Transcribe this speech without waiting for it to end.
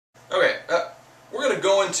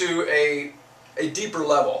into a deeper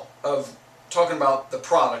level of talking about the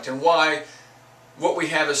product and why what we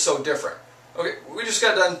have is so different. Okay, we just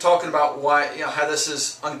got done talking about why, how this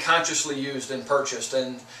is unconsciously used and purchased,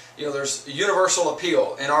 and there's universal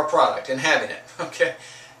appeal in our product and having it. Okay,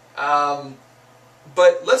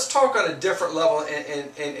 but let's talk on a different level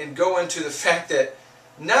and go into the fact that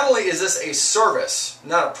not only is this a service,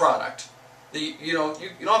 not a product. You don't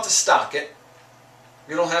have to stock it.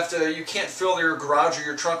 You can't fill your garage or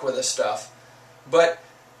your trunk with this stuff, but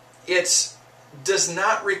it does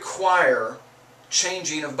not require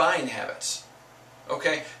changing of buying habits.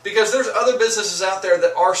 Okay, because there's other businesses out there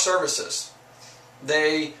that are services.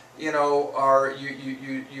 They are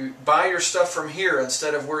you buy your stuff from here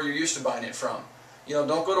instead of where you're used to buying it from.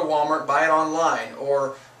 Don't go to Walmart, buy it online,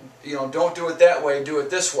 or don't do it that way, do it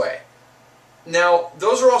this way. Now,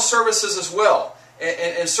 those are all services as well,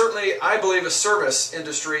 and certainly I believe a service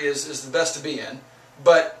industry is the best to be in,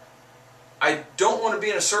 but I don't want to be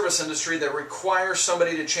in a service industry that requires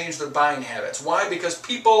somebody to change their buying habits. Why? Because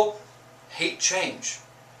people hate change.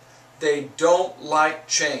 They don't like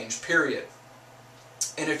change, period.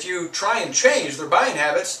 And if you try and change their buying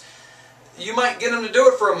habits, you might get them to do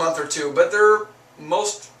it for a month or two, but they're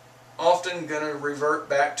most often going to revert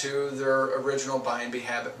back to their original buying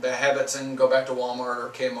habits and go back to Walmart or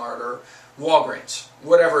Kmart or Walgreens,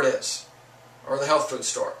 whatever it is, or the health food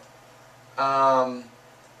store.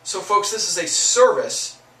 So folks, this is a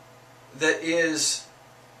service that is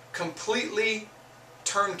completely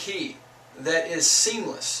turnkey, that is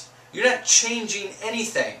seamless. You're not changing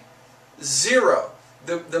anything. Zero.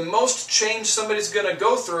 The most change somebody's going to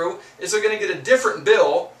go through is they're going to get a different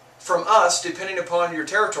bill from us depending upon your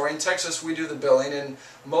territory. In Texas we do the billing, in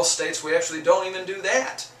most states we actually don't even do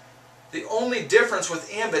that. The only difference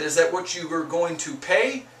with Ambit is that what you are going to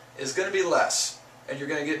pay is going to be less, and you're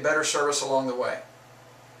going to get better service along the way.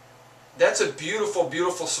 That's a beautiful,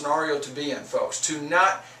 beautiful scenario to be in, folks, to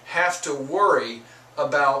not have to worry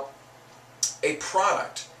about a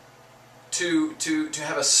product, to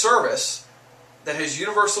have a service that has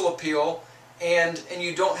universal appeal, and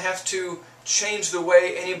you don't have to change the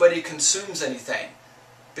way anybody consumes anything,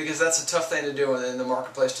 because that's a tough thing to do in the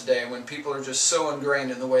marketplace today when people are just so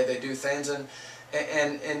ingrained in the way they do things. And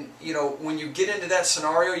when you get into that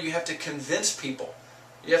scenario, you have to convince people.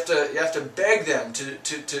 You have to beg them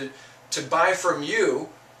to buy from you,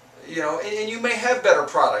 and you may have better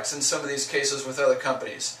products in some of these cases with other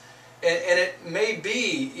companies. And it may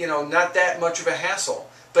be, not that much of a hassle,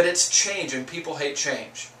 but it's change, and people hate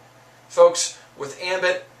change. Folks, with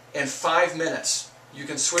Ambit, in 5 minutes, you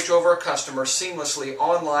can switch over a customer seamlessly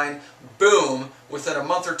online. Boom! Within a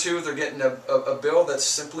month or two, they're getting a bill that's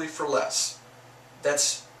simply for less.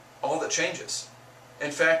 That's all that changes.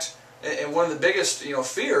 In fact, and one of the biggest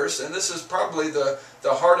fears, and this is probably the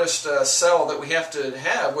hardest sell that we have to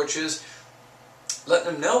have, which is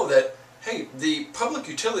letting them know that, hey, the Public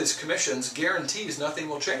Utilities Commission's guarantees nothing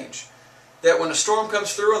will change. That when a storm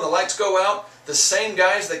comes through and the lights go out, the same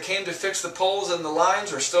guys that came to fix the poles and the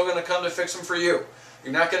lines are still going to come to fix them for you.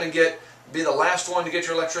 You're not going to be the last one to get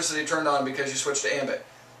your electricity turned on because you switched to Ambit.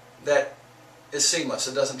 That is seamless.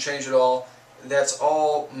 It doesn't change at all. That's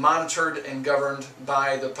all monitored and governed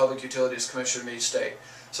by the Public Utilities Commission of each state.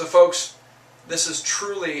 So folks, this is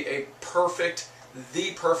truly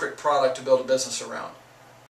the perfect product to build a business around.